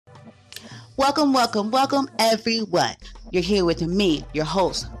Welcome, everyone. You're here with me, your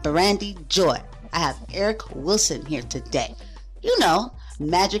host, Brandy Joy. I have Eric Wilson here today. You know,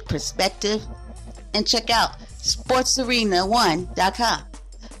 Magic Perspective. And check out sportsarena1.com.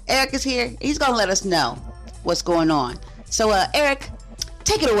 Eric is here. He's going to let us know what's going on. So, Eric,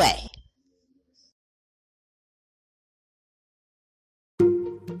 take it away.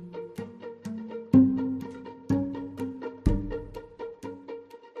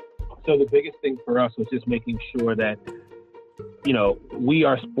 So the biggest thing for us was just making sure that, we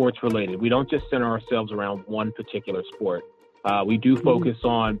are sports related. We don't just center ourselves around one particular sport. We do focus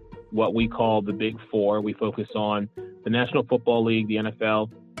on what we call the Big Four. We focus on the National Football League, the NFL,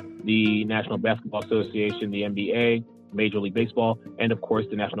 the National Basketball Association, the NBA, Major League Baseball, and of course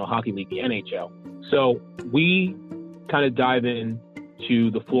the National Hockey League, the NHL. So we kind of dive in to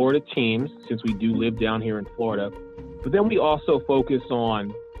the Florida teams since we do live down here in Florida. But then we also focus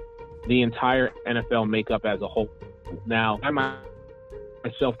on the entire NFL makeup as a whole. Now, I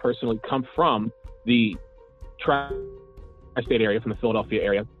myself personally come from the tri-state area, from the Philadelphia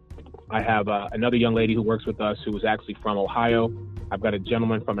area. I have another young lady who works with us who is actually from Ohio. I've got a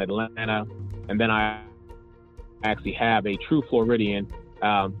gentleman from Atlanta. And then I actually have a true Floridian,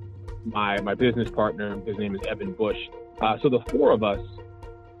 my business partner. His name is Evan Bush. So the four of us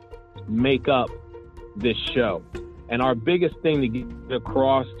make up this show. And our biggest thing to get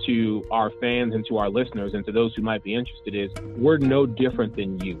across to our fans and to our listeners and to those who might be interested is we're no different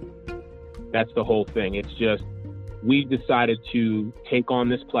than you. That's the whole thing. It's just we decided to take on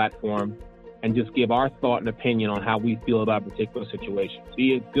this platform and just give our thought and opinion on how we feel about a particular situation,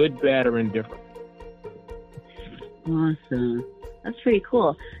 be it good, bad, or indifferent. Awesome. That's pretty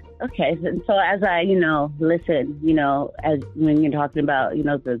cool. Okay, so as I, listen, as when you're talking about,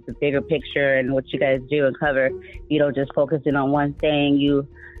 the bigger picture and what you guys do and cover, just focusing on one thing, you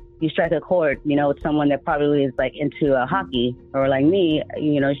strike a chord, with someone that probably is like into hockey, or like me,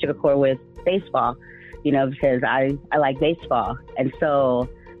 you strike a chord with baseball, because I like baseball. And so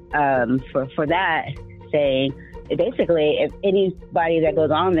for that saying, basically, if anybody that goes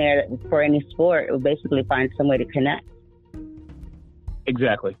on there for any sport will basically find some way to connect.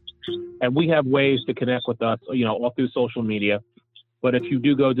 Exactly. And we have ways to connect with us, all through social media. But if you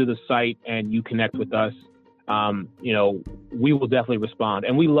do go to the site and you connect with us, we will definitely respond.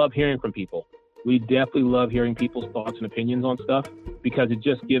 And we love hearing from people. We definitely love hearing people's thoughts and opinions on stuff, because it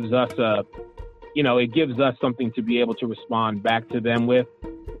just gives us it gives us something to be able to respond back to them with.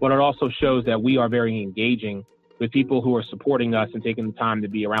 But it also shows that we are very engaging with people who are supporting us and taking the time to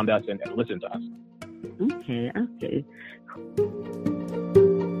be around us and listen to us. Okay.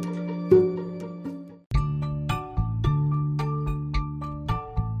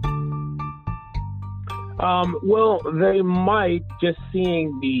 Well, they might just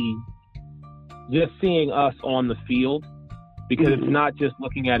seeing us on the field, because it's not just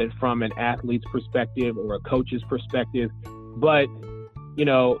looking at it from an athlete's perspective or a coach's perspective. But,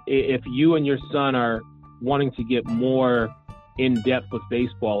 if you and your son are wanting to get more in depth with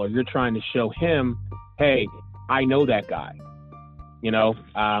baseball, or you're trying to show him, hey, I know that guy,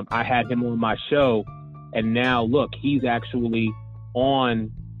 I had him on my show, and now look, he's actually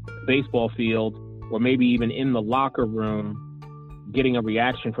on the baseball field, or maybe even in the locker room, getting a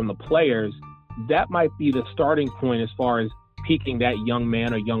reaction from the players. That might be the starting point as far as piquing that young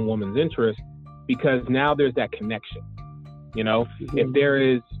man or young woman's interest, because now there's that connection. If there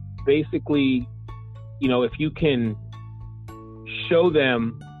is basically, if you can show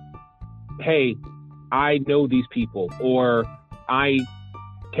them, hey, I know these people, or I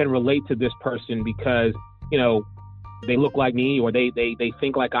can relate to this person because, they look like me, or they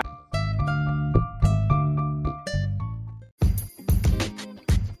think like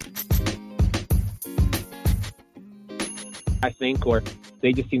I think, or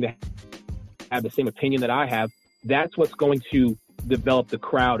they just seem to have the same opinion that I have. That's what's going to develop the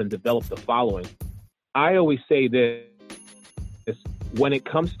crowd and develop the following. I always say this, when it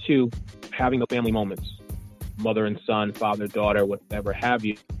comes to having the family moments, mother and son, father, daughter, whatever have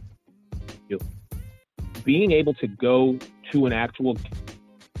you, being able to go to an actual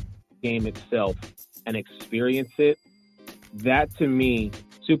game itself and experience it, that to me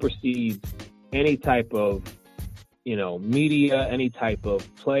supersedes any type of media, any type of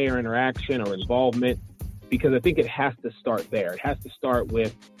player interaction or involvement, because I think it has to start there. It has to start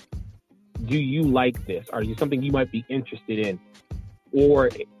with, do you like this? Are you something you might be interested in?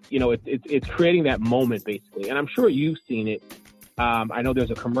 Or, it's creating that moment basically. And I'm sure you've seen it. I know there's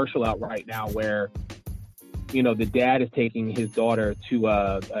a commercial out right now where, the dad is taking his daughter to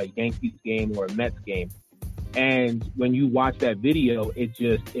a Yankees game or a Mets game. And when you watch that video,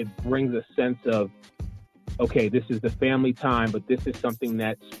 it brings a sense of, okay, this is the family time, but this is something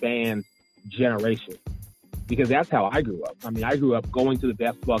that spans generations. Because that's how I grew up. I mean, I grew up going to the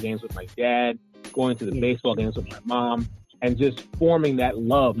basketball games with my dad, going to the baseball games with my mom, and just forming that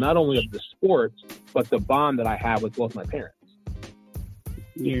love, not only of the sport, but the bond that I have with both my parents.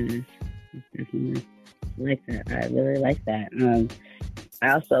 Yes, definitely like that. I really like that.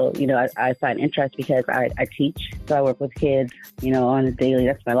 I also, I find interest because I teach, so I work with kids, on a daily.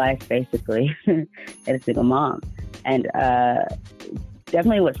 That's my life, basically, as a single mom. And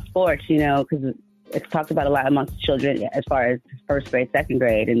definitely with sports, because it's talked about a lot amongst children as far as first grade, second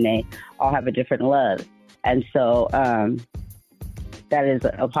grade, and they all have a different love. And so that is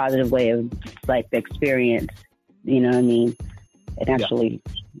a positive way of, like, the experience, you know what I mean? And actually,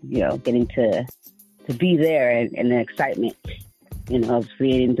 getting to be there and the excitement, of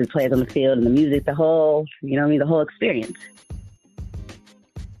creating the plays on the field and the music, the whole, the whole experience.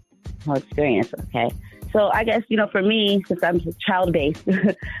 Okay. So I guess, for me, since I'm child-based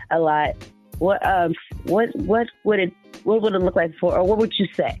a lot, what would it look like for, or what would you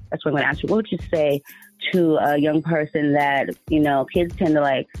say? That's what I'm going to ask you. What would you say to a young person that, kids tend to,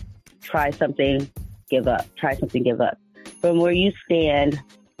 like, try something, give up. From where you stand,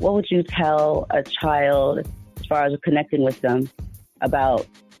 what would you tell a child as far as connecting with them about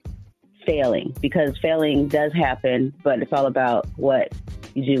failing? Because failing does happen, but it's all about what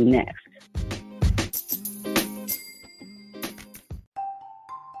you do next.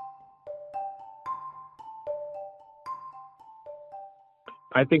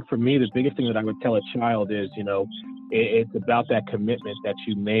 I think for me, the biggest thing that I would tell a child is, it's about that commitment that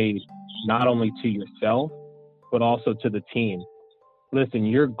you made, not only to yourself, but also to the team. Listen,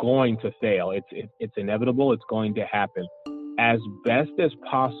 you're going to fail. It's inevitable. It's going to happen. As best as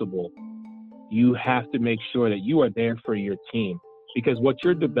possible, you have to make sure that you are there for your team, because what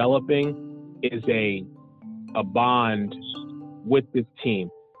you're developing is a bond with this team.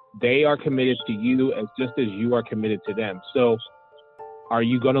 They are committed to you just as you are committed to them. So are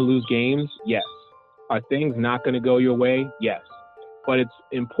you going to lose games? Yes. Are things not going to go your way? Yes. But it's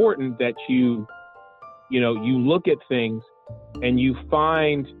important that you look at things and you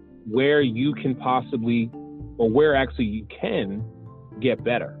find where you can possibly, or where actually you can get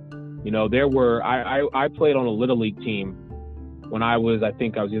better. I played on a Little League team when I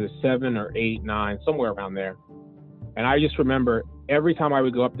think I was either 7 or 8, 9, somewhere around there. And I just remember every time I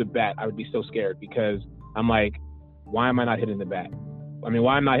would go up to bat, I would be so scared, because I'm like, why am I not hitting the bat? I mean,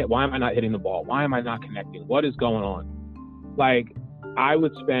 why am I not hitting the ball? Why am I not connecting? What is going on? Like, I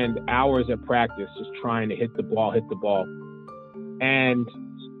would spend hours at practice just trying to hit the ball. And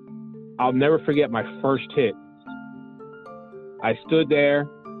I'll never forget my first hit. I stood there,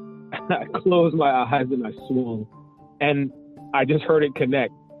 I closed my eyes and I swung, and I just heard it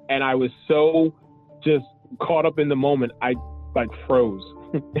connect. And I was so just caught up in the moment, I like froze.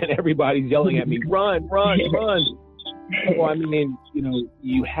 And everybody's yelling at me, run. So, I mean,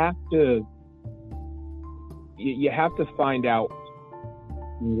 you have to find out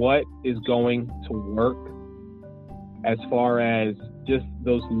what is going to work as far as just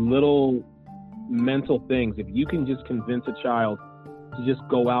those little mental things. If you can just convince a child to just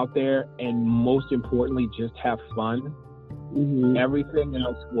go out there and, most importantly, just have fun, everything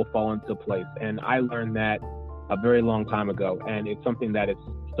else will fall into place. And I learned that a very long time ago, and it's something that has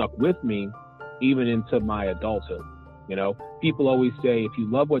stuck with me even into my adulthood. People always say, if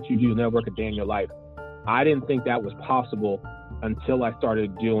you love what you do, you'll never work a day in your life. I didn't think that was possible until I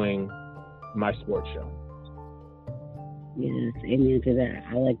started doing my sports show. Yes, amen to that.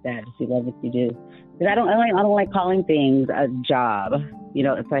 I like that. If you love what you do, because I don't like calling things a job.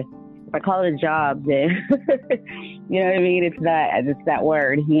 If I call it a job, then you know what I mean. It's that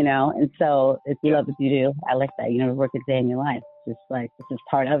word. And so if you love what you do, I like that. You never work a day in your life. Just like this is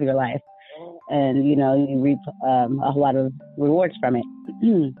part of your life. And, you reap a lot of rewards from it.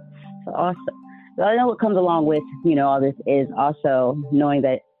 So awesome. So I know what comes along with, all this is also knowing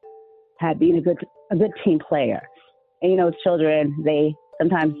that being a good team player. And, children, they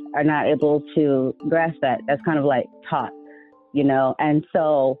sometimes are not able to grasp that. That's kind of like taught, And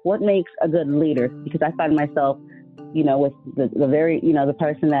so what makes a good leader? Because I find myself, with the very, the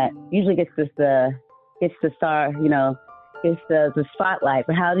person that usually gets the star, it's the spotlight.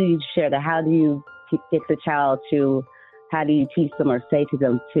 But how do you share that? How do you get the child to, how do you teach them or say to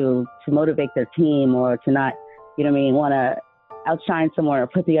them to motivate their team, or to not, want to outshine someone or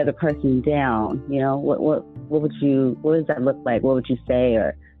put the other person down? What does that look like? What would you say,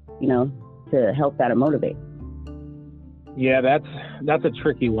 or, to help that or motivate? Yeah, that's a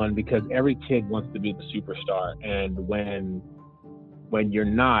tricky one because every kid wants to be the superstar, and when you're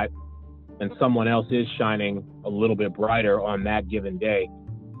not, and someone else is shining a little bit brighter on that given day,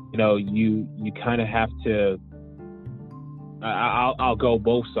 you kind of have to. I'll go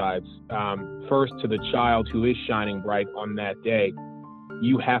both sides. First, to the child who is shining bright on that day,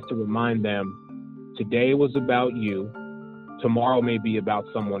 you have to remind them today was about you, tomorrow may be about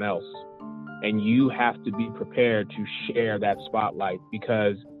someone else. And you have to be prepared to share that spotlight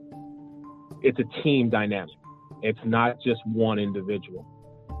because it's a team dynamic. It's not just one individual.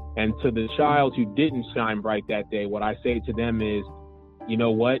 And to the child who didn't shine bright that day, what I say to them is, you know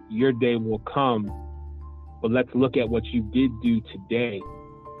what, your day will come, but let's look at what you did do today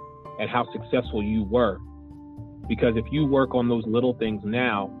and how successful you were. Because if you work on those little things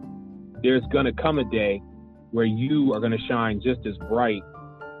now, there's going to come a day where you are going to shine just as bright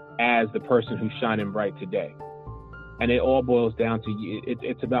as the person who's shining bright today. And it all boils down to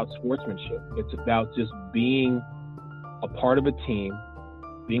it's about sportsmanship. It's about just being a part of a team,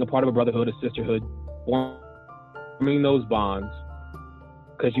 being a part of a brotherhood, a sisterhood, forming those bonds,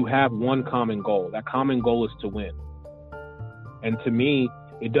 because you have one common goal. That common goal is to win. And to me,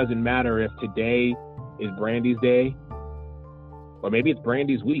 it doesn't matter if today is Brandy's day or maybe it's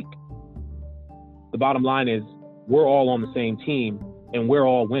Brandy's week. The bottom line is we're all on the same team and we're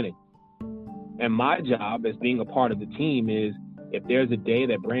all winning. And my job as being a part of the team is if there's a day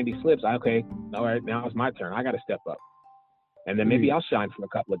that Brandy slips, okay, all right, now it's my turn. I got to step up. And then maybe I'll shine for a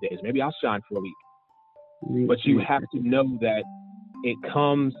couple of days. Maybe I'll shine for a week. But you have to know that it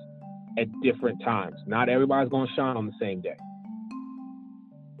comes at different times. Not everybody's going to shine on the same day.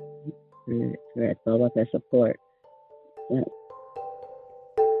 It's all about that support. Yeah.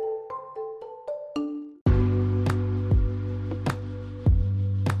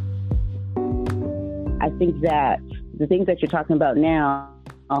 I think that the things that you're talking about now,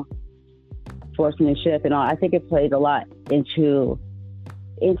 sportsmanship and all, I think it plays a lot into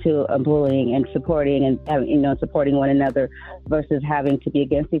bullying and supporting and supporting one another versus having to be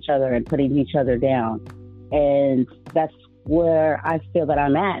against each other and putting each other down. And that's where I feel that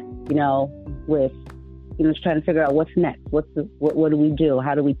I'm at, with just trying to figure out what's next. What do we do?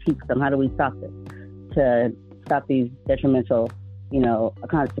 How do we teach them? How do we stop this to stop these detrimental,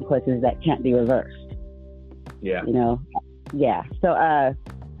 consequences that can't be reversed? Yeah. Yeah. So I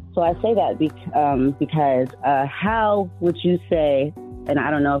say that because how would you say, and I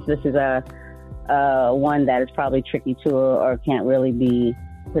don't know if this is a one that is probably tricky too or can't really be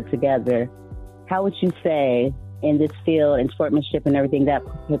put together. How would you say in this field and sportsmanship and everything that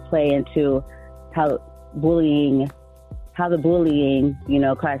could play into how the bullying,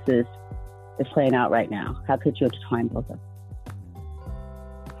 crisis is playing out right now? How could you intertwine both of them?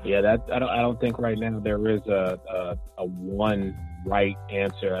 Yeah, I don't think right now there is a one right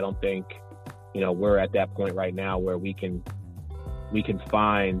answer. I don't think, we're at that point right now where we can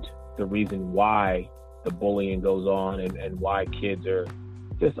find the reason why the bullying goes on and why kids are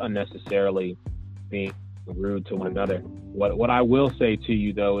just unnecessarily being rude to one another. What I will say to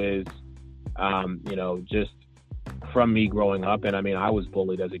you though is, just from me growing up, and I was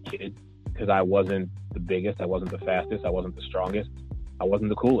bullied as a kid because I wasn't the biggest, I wasn't the fastest, I wasn't the strongest, I wasn't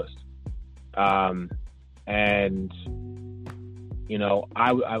the coolest. And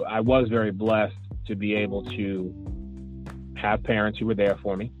I was very blessed to be able to have parents who were there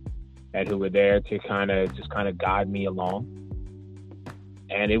for me and who were there to kind of guide me along.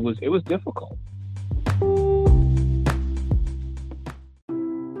 And it was difficult.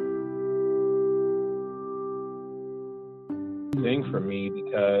 Thing for me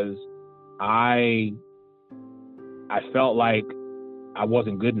because I felt like I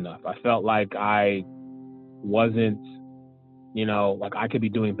wasn't good enough. I felt like I wasn't, like I could be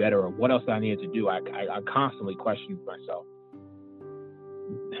doing better or what else I needed to do. I constantly questioned myself.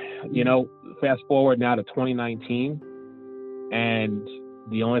 Fast forward now to 2019, and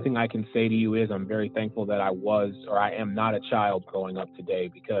the only thing I can say to you is I'm very thankful that I am not a child growing up today,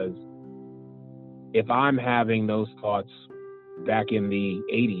 because if I'm having those thoughts back in the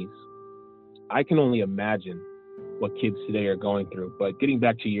 80s, I can only imagine what kids today are going through. But getting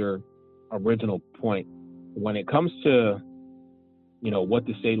back to your original point, when it comes to, what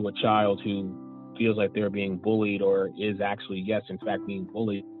to say to a child who feels like they're being bullied or is actually, yes, in fact, being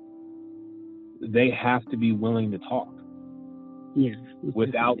bullied, they have to be willing to talk. Yes.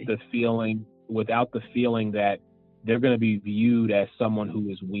 Without the feeling that they're going to be viewed as someone who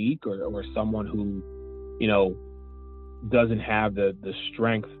is weak or someone who, doesn't have the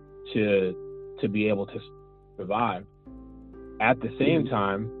strength to be able to survive. At the same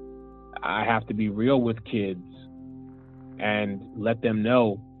time, I have to be real with kids and let them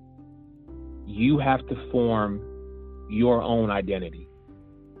know you have to form your own identity.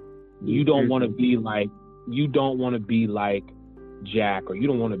 You don't want to be like Jack, or you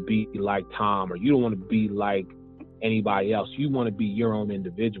don't want to be like Tom, or you don't want to be like anybody else. You want to be your own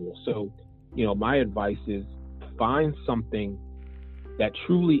individual. So, my advice is find something that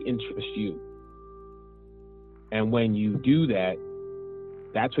truly interests you. And when you do that,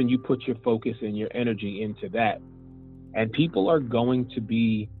 that's when you put your focus and your energy into that. And people are going to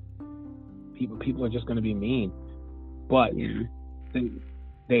be, people are just going to be mean. But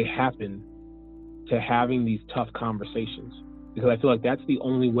they happen to having these tough conversations, because I feel like that's the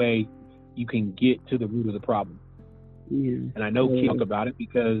only way you can get to the root of the problem. And I know kids talk about it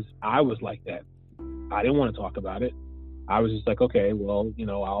because I was like that. I didn't want to talk about it. I was just like, okay, well,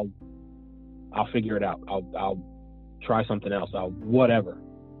 I'll figure it out. I'll try something else. I'll whatever.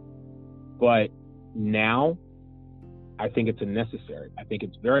 But now I think it's necessary. I think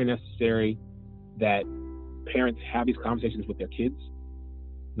it's very necessary that parents have these conversations with their kids,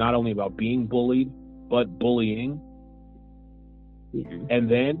 not only about being bullied, but bullying. And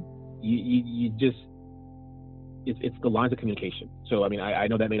then you just, it's the lines of communication. So, I mean, I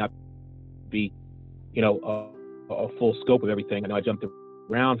know that may not be, a full scope of everything. I know I jumped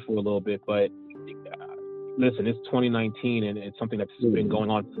around for a little bit, but listen, it's 2019 and it's something that's been going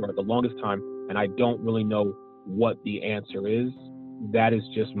on for the longest time. And I don't really know what the answer is. That is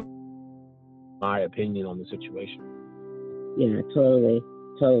just my opinion on the situation. Yeah, totally.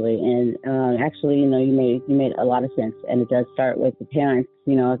 And actually, you made a lot of sense. And it does start with the parents,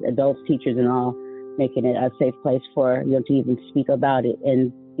 adults, teachers, and all, making it a safe place for to even speak about it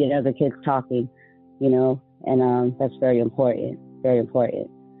and get other kids talking, and that's very important. Very important.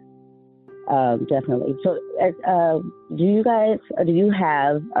 Definitely. So, do you have,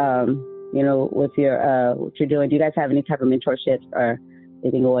 with your what you're doing, do you guys have any type of mentorships or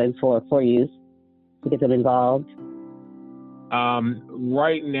anything going for youth to get them involved?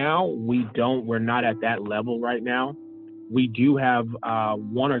 Right now, we don't. We're not at that level right now. We do have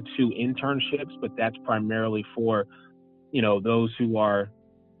 1 or 2 internships, but that's primarily for, those who are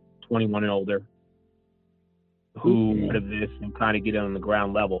 21 and older, who heard of this and kind of get it on the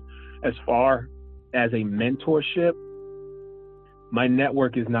ground level. As far as a mentorship, my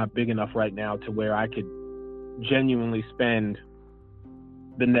network is not big enough right now to where I could genuinely spend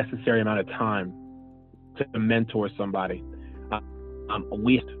the necessary amount of time to mentor somebody.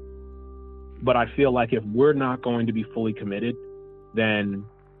 But I feel like if we're not going to be fully committed, then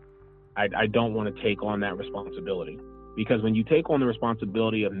I don't want to take on that responsibility. Because when you take on the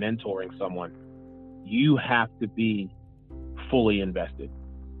responsibility of mentoring someone, you have to be fully invested.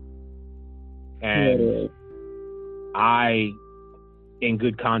 And I, in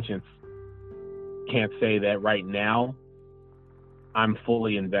good conscience, can't say that right now I'm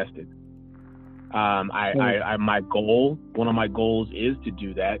fully invested. One of my goals is to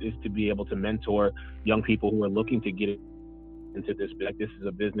do that, is to be able to mentor young people who are looking to get into this. Like, this is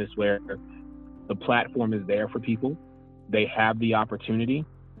a business where the platform is there for people. They have the opportunity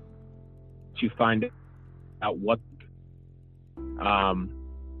to find out what,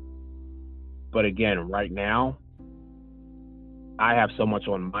 but again, right now, I have so much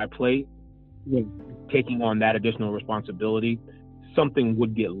on my plate. Taking on that additional responsibility, something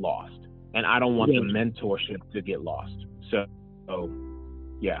would get lost. And I don't want the mentorship to get lost. So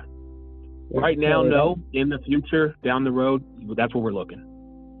yeah. Right now, no. In the future, down the road, that's where we're looking.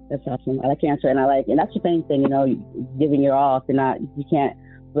 That's awesome. I like the answer, and that's the same thing, giving your all. You can't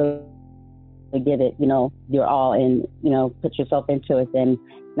really give it, your all and, put yourself into it, then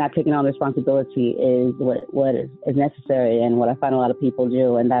not taking on responsibility is what is necessary, and what I find a lot of people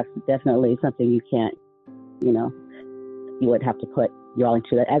do. And that's definitely something you can't, you would have to put your all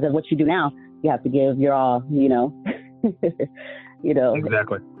into that. As of what you do now, you have to give your all,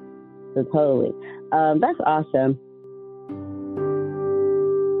 Exactly. So totally. That's awesome.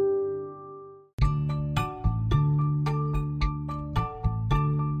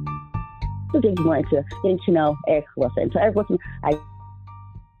 So getting more into getting to know Eric Wilson. So Eric Wilson, I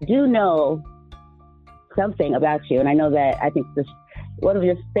do know something about you, and I know that I think one of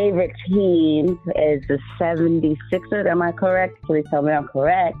your favorite teams is the 76ers. Am I correct? Please tell me I'm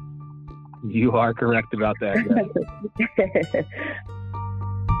correct. You are correct about that. Yes.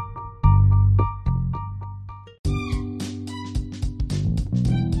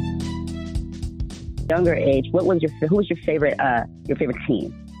 Younger age, who was your favorite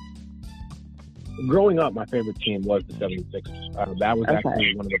team? Growing up, my favorite team was the 76ers. That was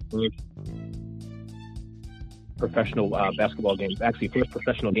actually one of the first professional basketball games. Actually, first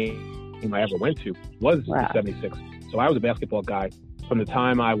professional game I ever went to was the 76ers. So I was a basketball guy from the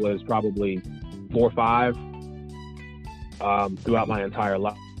time I was probably 4 or 5 throughout my entire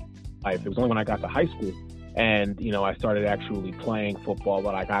life. It was only when I got to high school and, you know, I started actually playing football,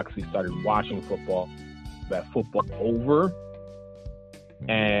 but I actually started watching football, that football over.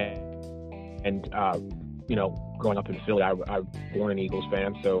 And you know, growing up in Philly, I was born an Eagles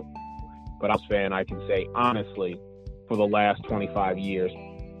fan, but I was a fan, I can say honestly, for the last 25 years,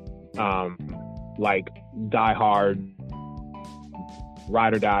 like die hard,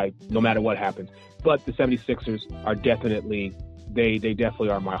 ride or die, no matter what happens. But the 76ers are definitely, they definitely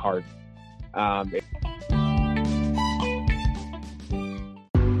are my heart.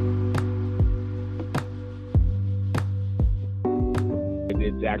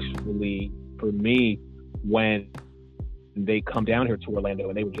 It's actually, for me, when they come down here to Orlando,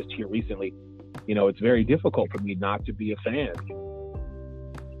 and they were just here recently, you know, it's very difficult for me not to be a fan.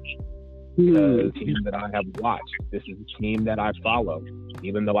 The team that I have watched, this is a team that I follow.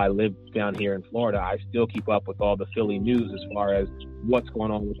 Even though I live down here in Florida, I still keep up with all the Philly news as far as what's going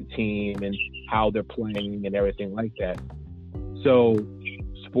on with the team and how they're playing and everything like that. So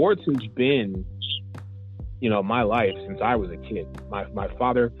sports has been, you know, my life since I was a kid. My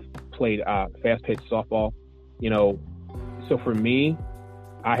father played fast pitch softball, you know, so for me,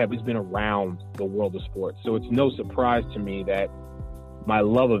 I have always been around the world of sports. So it's no surprise to me that my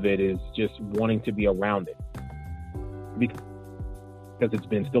love of it is just wanting to be around it because it's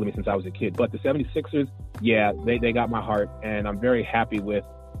been still to me since I was a kid. But the 76ers, yeah, they got my heart, and I'm very happy with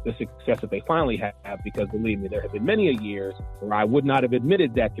the success that they finally have, because believe me, there have been many a years where I would not have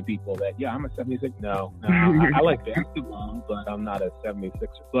admitted that to people that, yeah, I'm a 76. No, I like basketball, but I'm not a 76er.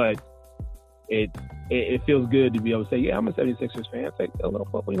 But it feels good to be able to say, yeah, I'm a 76ers fan. It's like, a little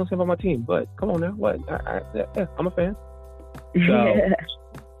football, you don't say about my team, but come on now, what? Yeah, I'm a fan. So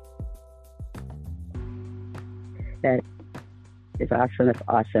that is awesome. That's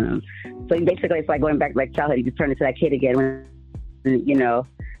awesome. So basically, it's like going back to like childhood. You just turn into that kid again when, you know,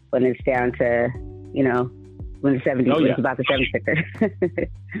 when it's down to, you know, when the 70s, oh, yeah. It's about the 76ers.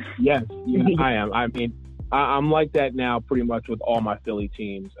 Yes, I am. I mean, I'm like that now pretty much with all my Philly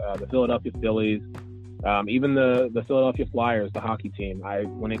teams. The Philadelphia Phillies, even the Philadelphia Flyers, the hockey team.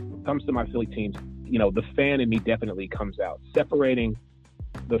 When it comes to my Philly teams, you know, the fan in me definitely comes out. Separating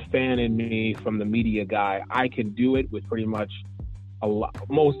the fan in me from the media guy, I can do it with pretty much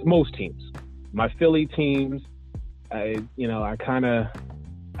most teams. My Philly teams, I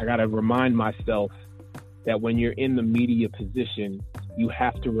gotta remind myself that when you're in the media position, you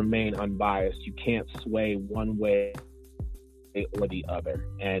have to remain unbiased. You can't sway one way or the other,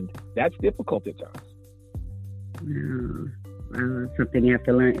 and that's difficult at times. Well, it's something you have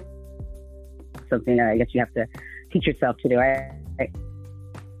to learn. Something I guess you have to teach yourself to do, right?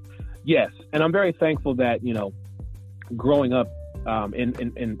 Yes, and I'm very thankful that, you know, growing up in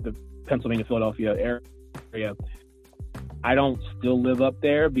the Pennsylvania, Philadelphia area, I don't still live up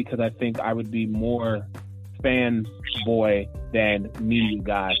there because I think I would be more fan boy than media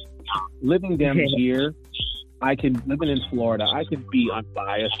guy. Living down here, living in Florida, I could be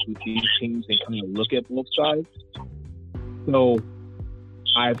unbiased with these teams and kind of look at both sides. So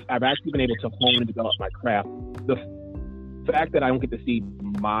I've actually been able to hone and develop my craft. The fact that I don't get to see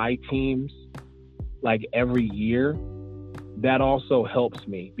my teams like every year, that also helps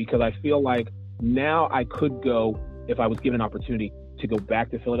me, because I feel like now I could go, if I was given an opportunity to go back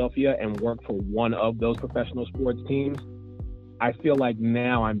to Philadelphia and work for one of those professional sports teams, I feel like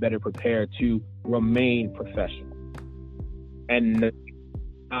now I'm better prepared to remain professional and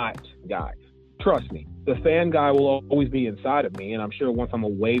not guy. Trust me, the fan guy will always be inside of me, and I'm sure once I'm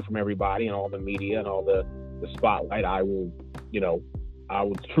away from everybody and all the media and all the spotlight, I will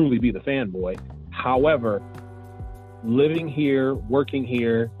truly be the fanboy. However, living here, working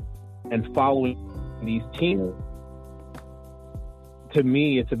here, and following these teams, to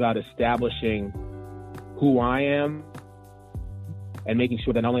me, it's about establishing who I am and making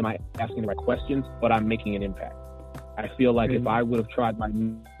sure that not only am I asking the right questions, but I'm making an impact. I feel like if I would have tried my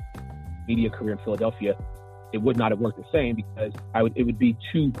media career in Philadelphia, it would not have worked the same, because it would be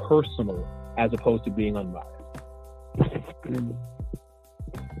too personal as opposed to being unbiased.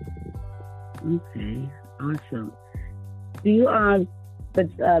 Okay, awesome. Do you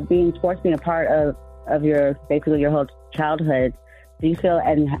being sports being a part of your basically your whole childhood, do you feel,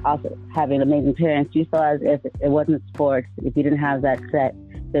 and also having amazing parents, do you feel as if it wasn't sports, if you didn't have that set,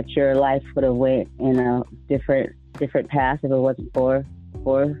 that your life would have went in a different path if it wasn't for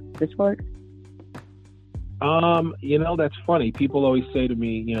the sport? You know, that's funny. People always say to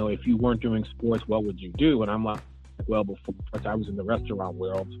me, you know, if you weren't doing sports, what would you do? And I'm like, well, before I was in the restaurant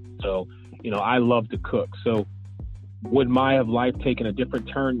world, so, you know, I love to cook. So would my life taken a different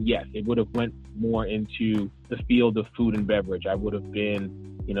turn? Yes, it would have went more into the field of food and beverage. I would have been,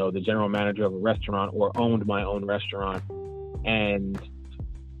 the general manager of a restaurant or owned my own restaurant, and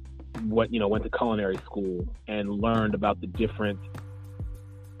went to culinary school and learned about the different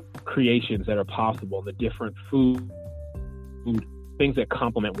creations that are possible, the different food things that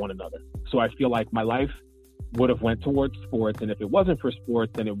complement one another. So I feel like my life would have went towards sports, and if it wasn't for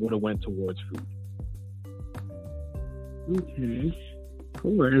sports, then it would have went towards food. Okay,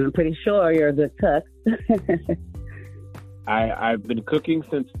 cool. I'm pretty sure you're a good cook. I've been cooking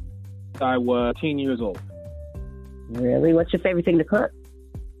since I was 10 years old. Really? What's your favorite thing to cook?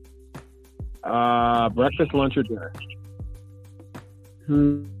 Breakfast, lunch, or dinner.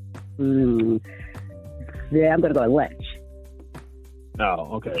 Yeah, I'm gonna go lunch.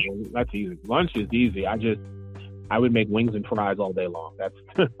 Oh, okay. Well, that's easy. Lunch is easy. I would make wings and fries all day long. That's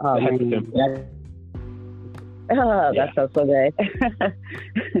simple. That's so good.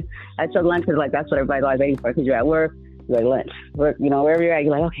 I told lunch is like, that's what everybody's always waiting for, because you're at work, you're like lunch. Work, wherever you're at,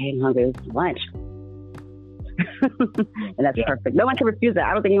 you're like, okay, I'm hungry, it's lunch. And that's perfect. No one can refuse that.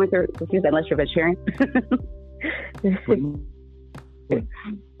 I don't think anyone can refuse that unless you're vegetarian.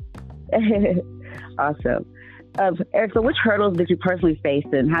 Awesome. Eric, so which hurdles did you personally face,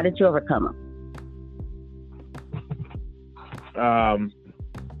 and how did you overcome them?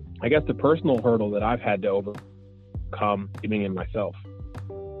 I guess the personal hurdle that I've had to overcome, believing in myself.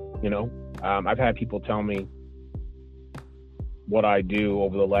 I've had people tell me what I do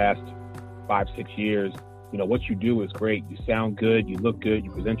over the last 5-6 years. What you do is great. You sound good. You look good.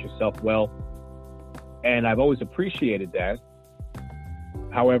 You present yourself well. And I've always appreciated that.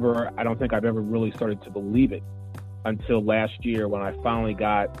 However, I don't think I've ever really started to believe it until last year when I finally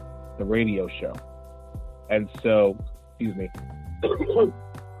got the radio show. And so, excuse me,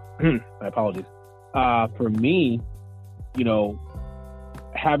 my apologies. For me,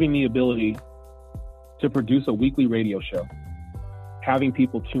 having the ability to produce a weekly radio show, having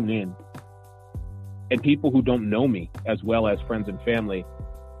people tune in, and people who don't know me, as well as friends and family,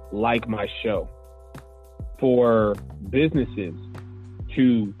 like my show, for businesses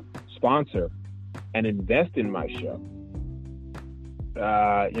to sponsor and invest in my show,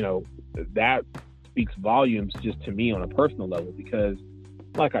 that speaks volumes just to me on a personal level, because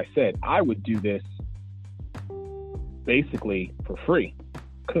like I said, I would do this basically for free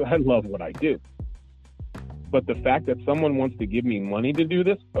because I love what I do. But the fact that someone wants to give me money to do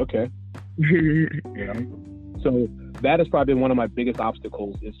this, okay. So that is probably one of my biggest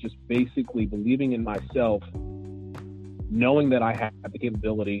obstacles, is just basically believing in myself, knowing that I have the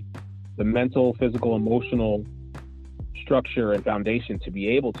capability, the mental, physical, emotional structure and foundation to be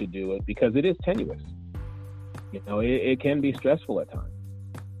able to do it, because it is tenuous. It can be stressful at times,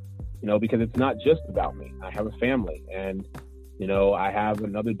 because it's not just about me. I have a family, and, I have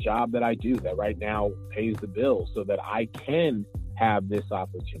another job that I do that right now pays the bills so that I can have this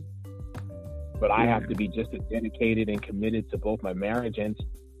opportunity. But I have to be just as dedicated and committed to both my marriage and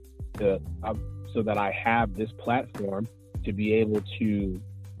so that I have this platform to be able to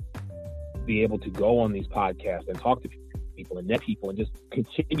go on these podcasts and talk to people and net people and just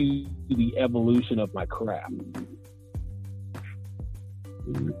continue the evolution of my craft.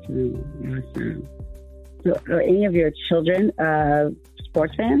 So are any of your children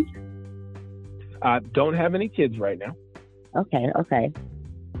sports fans? Don't have any kids right now. Okay.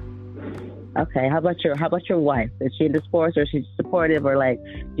 How about your wife? Is she into sports, or is she supportive, or are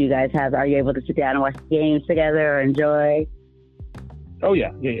you able to sit down and watch games together or enjoy? Oh yeah.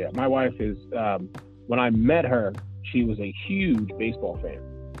 My wife is, when I met her, she was a huge baseball fan.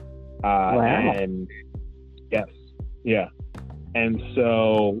 Wow. And yes. Yeah. And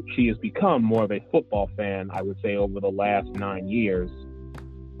so she has become more of a football fan, I would say, over the last 9 years.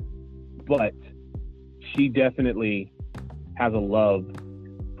 But she definitely has a love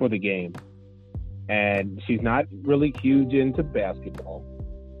for the game. And she's not really huge into basketball.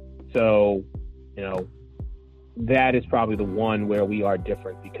 So, that is probably the one where we are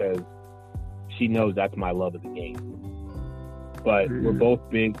different, because she knows that's my love of the game. But we're both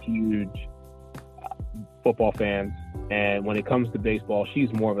big, huge football fans. And when it comes to baseball,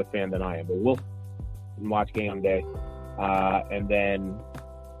 she's more of a fan than I am. But we'll watch game day. And then,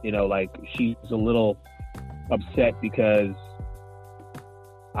 she's a little upset because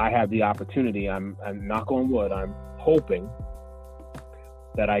I have the opportunity. I'm knock on wood, I'm hoping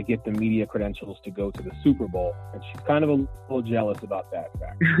that I get the media credentials to go to the Super Bowl. And she's kind of a little jealous about that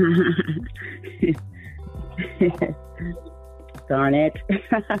fact. Darn it.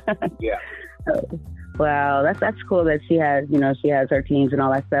 Yeah. Wow, that's cool that she has, she has her teams and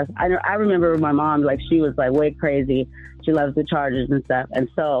all that stuff. I remember my mom, like, she was like way crazy. She loves the Chargers and stuff. And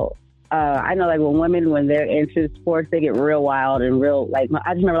so I know, like, when they're into sports, they get real wild and real, like,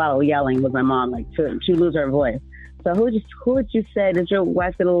 I just remember a lot of yelling with my mom, like, she lose her voice. So who would you say, does your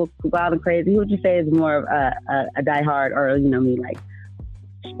wife get a little wild and crazy? Who would you say is more of a diehard, or, like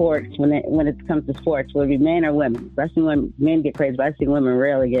sports, when it comes to sports, would it be men or women? Especially when men get crazy, but I see women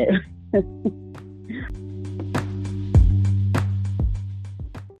rarely get.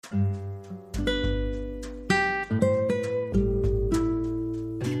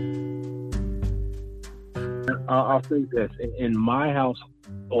 I'll say this: in my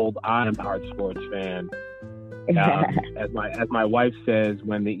household, I am a hard sports fan. As my wife says,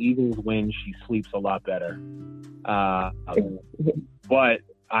 when the Eagles win, she sleeps a lot better. But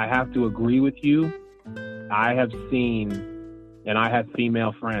I have to agree with you. I have seen, and I have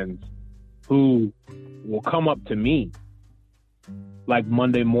female friends who will come up to me like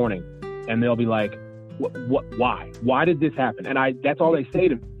Monday morning, and they'll be like, "What? Why did this happen?" And that's all they say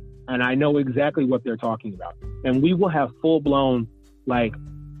to me, and I know exactly what they're talking about. And we will have full-blown, like,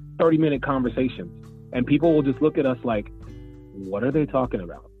 30-minute conversations, and people will just look at us like, "What are they talking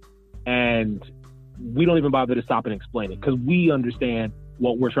about?" And we don't even bother to stop and explain it because we understand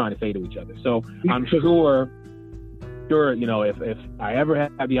what we're trying to say to each other. So I'm sure, if I ever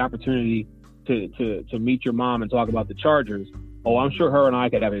have the opportunity to meet your mom and talk about the Chargers, I'm sure her and I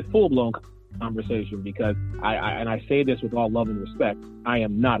could have a full-blown conversation, because I say this with all love and respect, I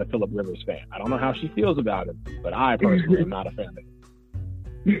am not a Phillip Rivers fan. I don't know how she feels about him, but I personally am not a fan of it.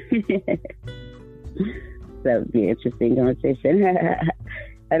 That would be an interesting conversation.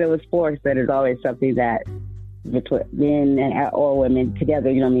 And it was sports, that is always something that between men or women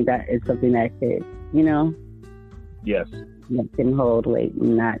together, that is something that could, Yes. That can hold weight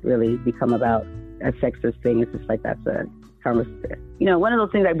and not really become about a sexist thing. It's just like that's a conversation. One of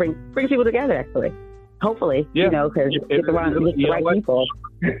those things that bring people together, actually. Hopefully, because get the right people.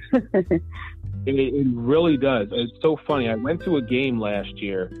 It really does. It's so funny. I went to a game last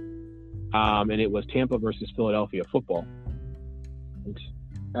year, and it was Tampa versus Philadelphia football.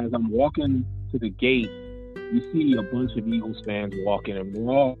 As I'm walking to the gate, you see a bunch of Eagles fans walking, and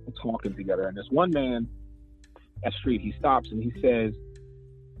we're all talking together. And this one man at the street, he stops and he says,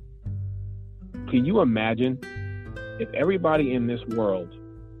 "Can you imagine if everybody in this world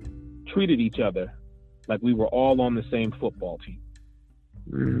treated each other like we were all on the same football team?"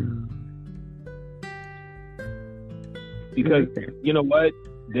 Because you know what?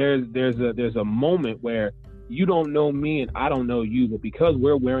 There's a moment where you don't know me and I don't know you, but because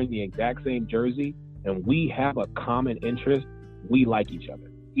we're wearing the exact same jersey and we have a common interest, we like each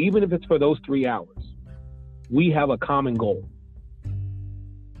other. Even if it's for those 3 hours, we have a common goal.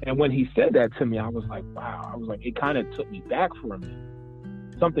 And when he said that to me, I was like, wow. I was like, it kind of took me back for a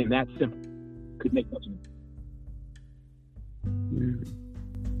minute. Something that simple could make such a...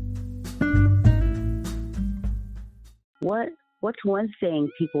 What's one thing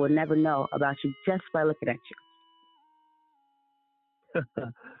people would never know about you just by looking at you?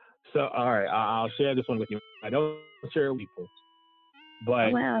 So, all right, I'll share this one with you. I don't share it with people,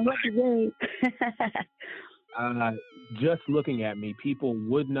 but just looking at me, people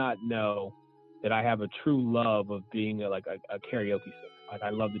would not know that I have a true love of being a karaoke singer. Like, I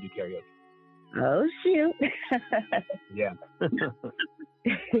love to do karaoke. Oh, shoot. Yeah.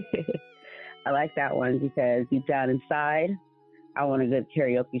 I like that one because deep down inside, I want a good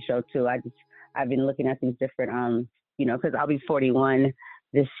karaoke show too. I've been looking at these different, because I'll be 41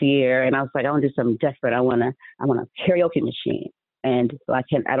 this year, and I was like, I want to do something different. I want a karaoke machine, and I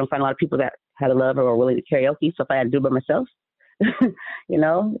don't find a lot of people that had a love or were willing to karaoke. So if I had to do it by myself, then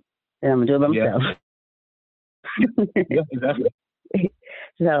I'm gonna do it by myself. Yeah, exactly.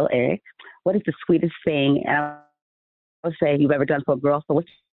 So, Eric, what is the sweetest thing? And I would say you've ever done for a girl. So what's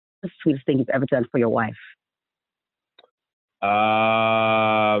the sweetest thing you've ever done for your wife?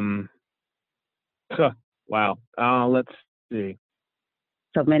 Wow. Let's see.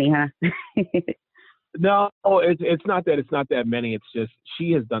 So many, huh? No, it's not that. It's not that many. It's just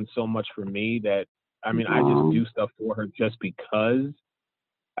she has done so much for me that I just do stuff for her just because.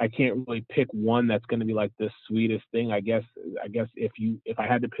 I can't really pick one that's going to be like the sweetest thing. I guess if I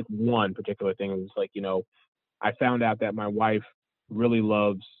had to pick one particular thing, it was like, I found out that my wife really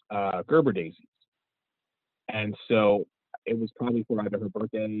loves Gerber daisies, and so it was probably for either her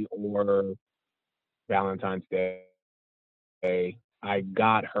birthday or Valentine's Day. I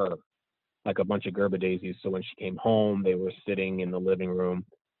got her like a bunch of Gerber daisies, so when she came home, they were sitting in the living room,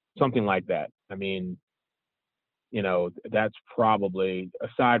 something like that. I mean, that's probably,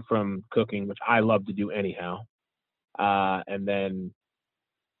 aside from cooking, which I love to do anyhow, and then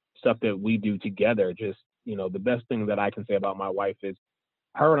stuff that we do together. Just, the best thing that I can say about my wife is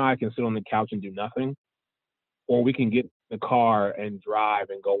her and I can sit on the couch and do nothing, or we can get in the car and drive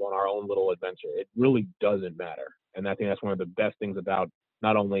and go on our own little adventure. It really doesn't matter. And I think that's one of the best things about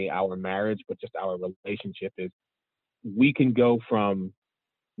not only our marriage, but just our relationship is we can go from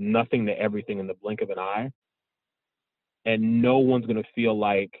nothing to everything in the blink of an eye. And no one's going to feel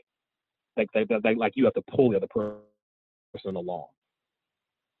like you have to pull the other person along.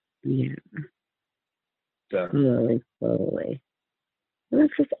 Yeah. So. Totally.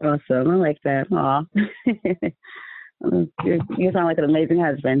 That's just awesome. I like that. Aw. You sound like an amazing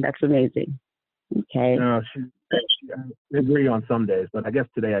husband. That's amazing. Okay. No, I agree on some days, but I guess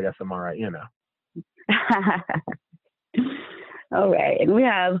today, I'm all right, All right. And we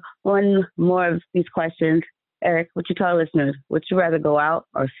have one more of these questions. Eric, what you tell listeners? Would you rather go out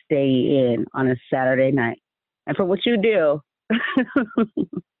or stay in on a Saturday night? And for what you do,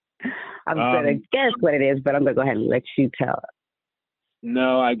 I'm going to guess what it is, but I'm going to go ahead and let you tell us.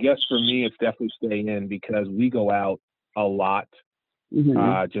 No, I guess for me, it's definitely staying in because we go out a lot,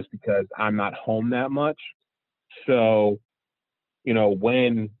 just because I'm not home that much. So,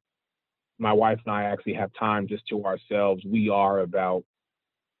 when my wife and I actually have time just to ourselves, we are about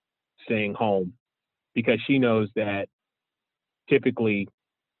staying home because she knows that typically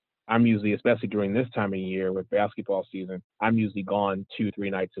I'm usually, especially during this time of year with basketball season, I'm usually gone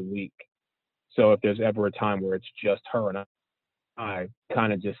 2-3 nights a week. So if there's ever a time where it's just her and I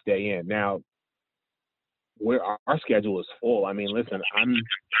kind of just stay in. Now, our schedule is full. I mean, listen, I'm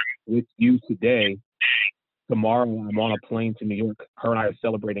with you today. Tomorrow, I'm on a plane to New York. Her and I are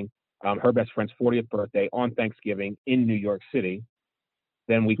celebrating her best friend's 40th birthday on Thanksgiving in New York City.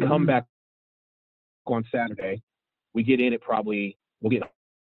 Then we come back on Saturday. We get in at we'll get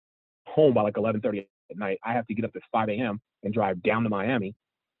home by like 11:30 at night. I have to get up at 5 a.m. and drive down to Miami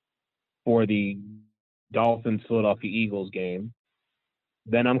for the Dolphins-Philadelphia Eagles game.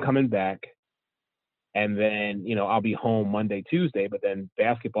 Then I'm coming back, and then, I'll be home Monday, Tuesday, but then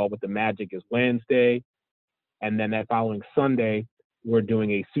basketball with the Magic is Wednesday. And then that following Sunday, we're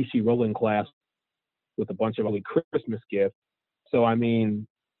doing a sushi rolling class with a bunch of early Christmas gifts. So, I mean,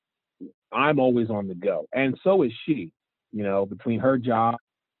 I'm always on the go. And so is she, between her job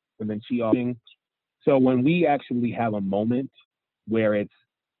and then she also. So when we actually have a moment where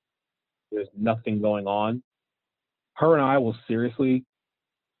there's nothing going on, her and I will seriously,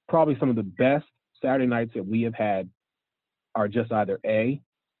 probably some of the best Saturday nights that we have had are just either A,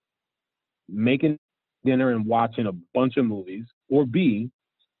 making dinner and watching a bunch of movies, or B,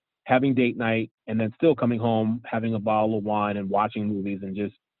 having date night and then still coming home, having a bottle of wine and watching movies, and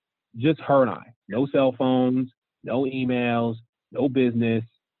just her and I. No cell phones, no emails, no business,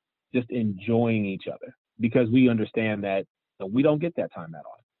 just enjoying each other because we understand that we don't get that time that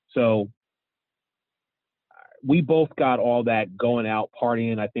often. So we both got all that going out,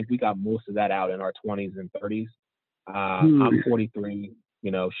 partying. I think we got most of that out in our 20s and 30s. I'm 43,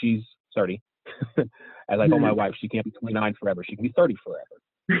 she's 30. I like, my wife, she can't be 29 forever. She can be 30 forever.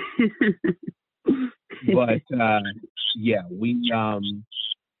 But yeah, we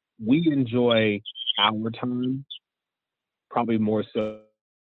enjoy our time probably more so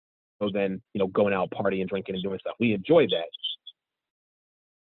than, going out partying, drinking and doing stuff. We enjoy that.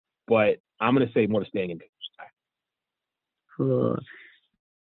 But I'm going to say more to staying in. Cool.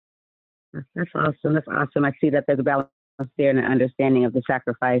 That's awesome. That's awesome. I see that there's a balance there and an understanding of the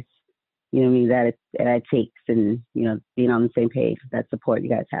sacrifice, that it takes, and, being on the same page, that support you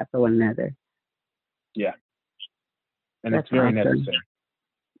guys have for one another. Yeah. And that's it's very awesome. necessary.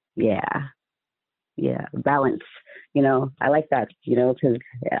 Yeah. Balance. I like that, because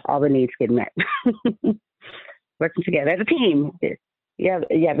all the needs get met. Working together as a team. Yeah,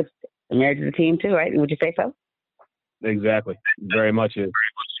 a marriage is a team too, right? Would you say so? Exactly. Very much is.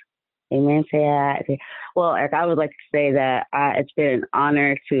 Amen to that. Well, Eric, I would like to say that it's been an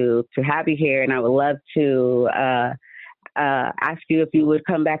honor to have you here, and I would love to ask you if you would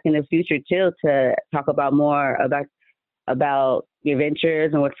come back in the future too to talk about more about your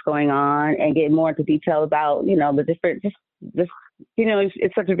ventures and what's going on, and get more into detail about the different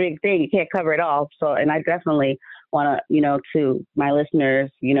it's such a big thing, you can't cover it all. So, and I definitely want to to my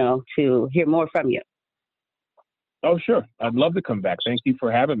listeners to hear more from you. Oh, sure. I'd love to come back. Thank you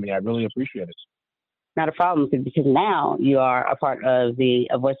for having me. I really appreciate it. Not a problem, because now you are a part of the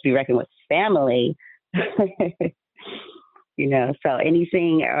A Voice to Be Reckoned With family. So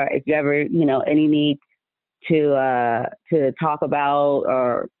anything, or if you ever, any need to talk about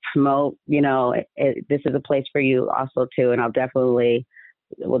or promote, this is a place for you also too. And I'll definitely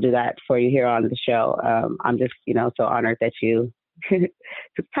will do that for you here on the show. I'm just, so honored that you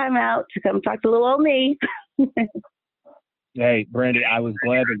took time out to come talk to little old me. Hey, Brandy, I was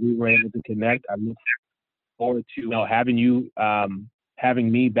glad that we were able to connect. I look forward to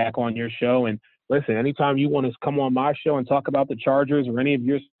having me back on your show. And listen, anytime you want to come on my show and talk about the Chargers or any of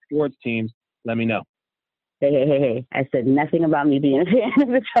your sports teams, let me know. Hey. I said nothing about me being a fan of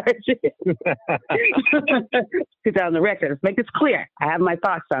the Chargers. Get down the record. Let's make this clear. I have my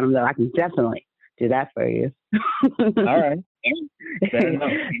thoughts on them, though. I can definitely do that for you. All right. Fair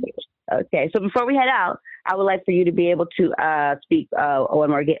enough. Okay. So before we head out, I would like for you to be able to speak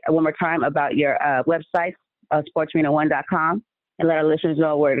one more time about your website, sportsarena1.com, and let our listeners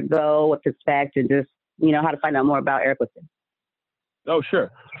know where to go, what to expect, and just, how to find out more about Eric Woodson. Oh, sure.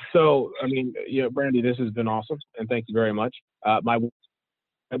 So, Brandy, this has been awesome, and thank you very much. My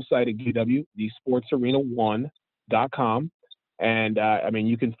website at GW, thesportsarena1.com, and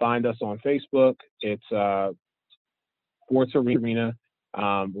you can find us on Facebook. It's Sports Arena.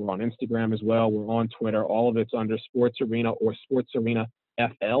 We're on Instagram as well. We're on Twitter. All of it's under Sports Arena or Sports Arena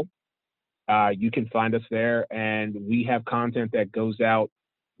FL. You can find us there, and we have content that goes out,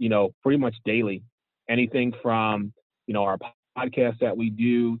 pretty much daily. Anything from, our podcast that we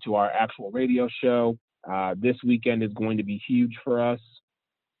do to our actual radio show. This weekend is going to be huge for us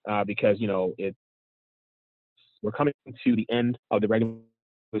because, we're coming to the end of the regular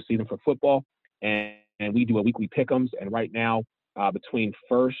season for football, and we do a weekly pick'ems. And right now, between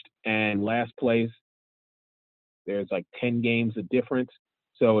first and last place, there's like 10 games of difference.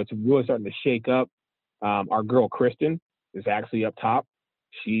 So it's really starting to shake up. Our girl Kristen is actually up top.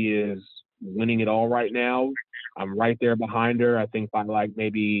 She is winning it all right now. I'm right there behind her, I think by like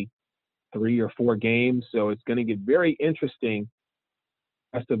maybe 3 or 4 games. So it's going to get very interesting.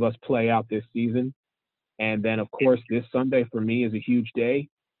 The rest of us play out this season. And then, of course, this Sunday for me is a huge day.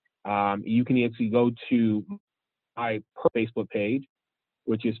 You can actually go to my Facebook page,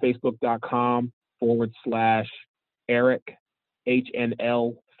 which is facebook.com/Eric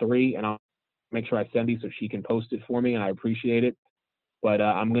HNL3. And I'll make sure I send you so she can post it for me. And I appreciate it. But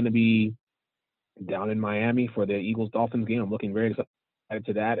I'm going to be down in Miami for the Eagles-Dolphins game. I'm looking very excited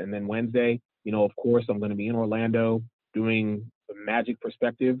to that. And then Wednesday, of course, I'm going to be in Orlando doing the Magic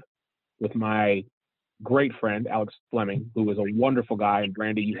Perspective with my great friend, Alex Fleming, who is a wonderful guy. And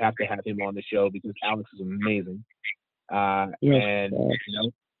Brandy, you have to have him on the show because Alex is amazing. Yes,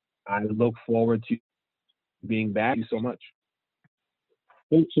 I look forward to being back. Thank you so much.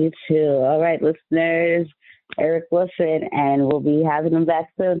 Thank you, too. All right, listeners. Eric Woodson, and we'll be having him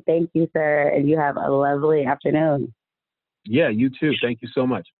back soon. Thank you, sir, and you have a lovely afternoon. Yeah, you too. Thank you so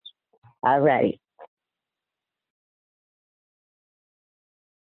much. All right.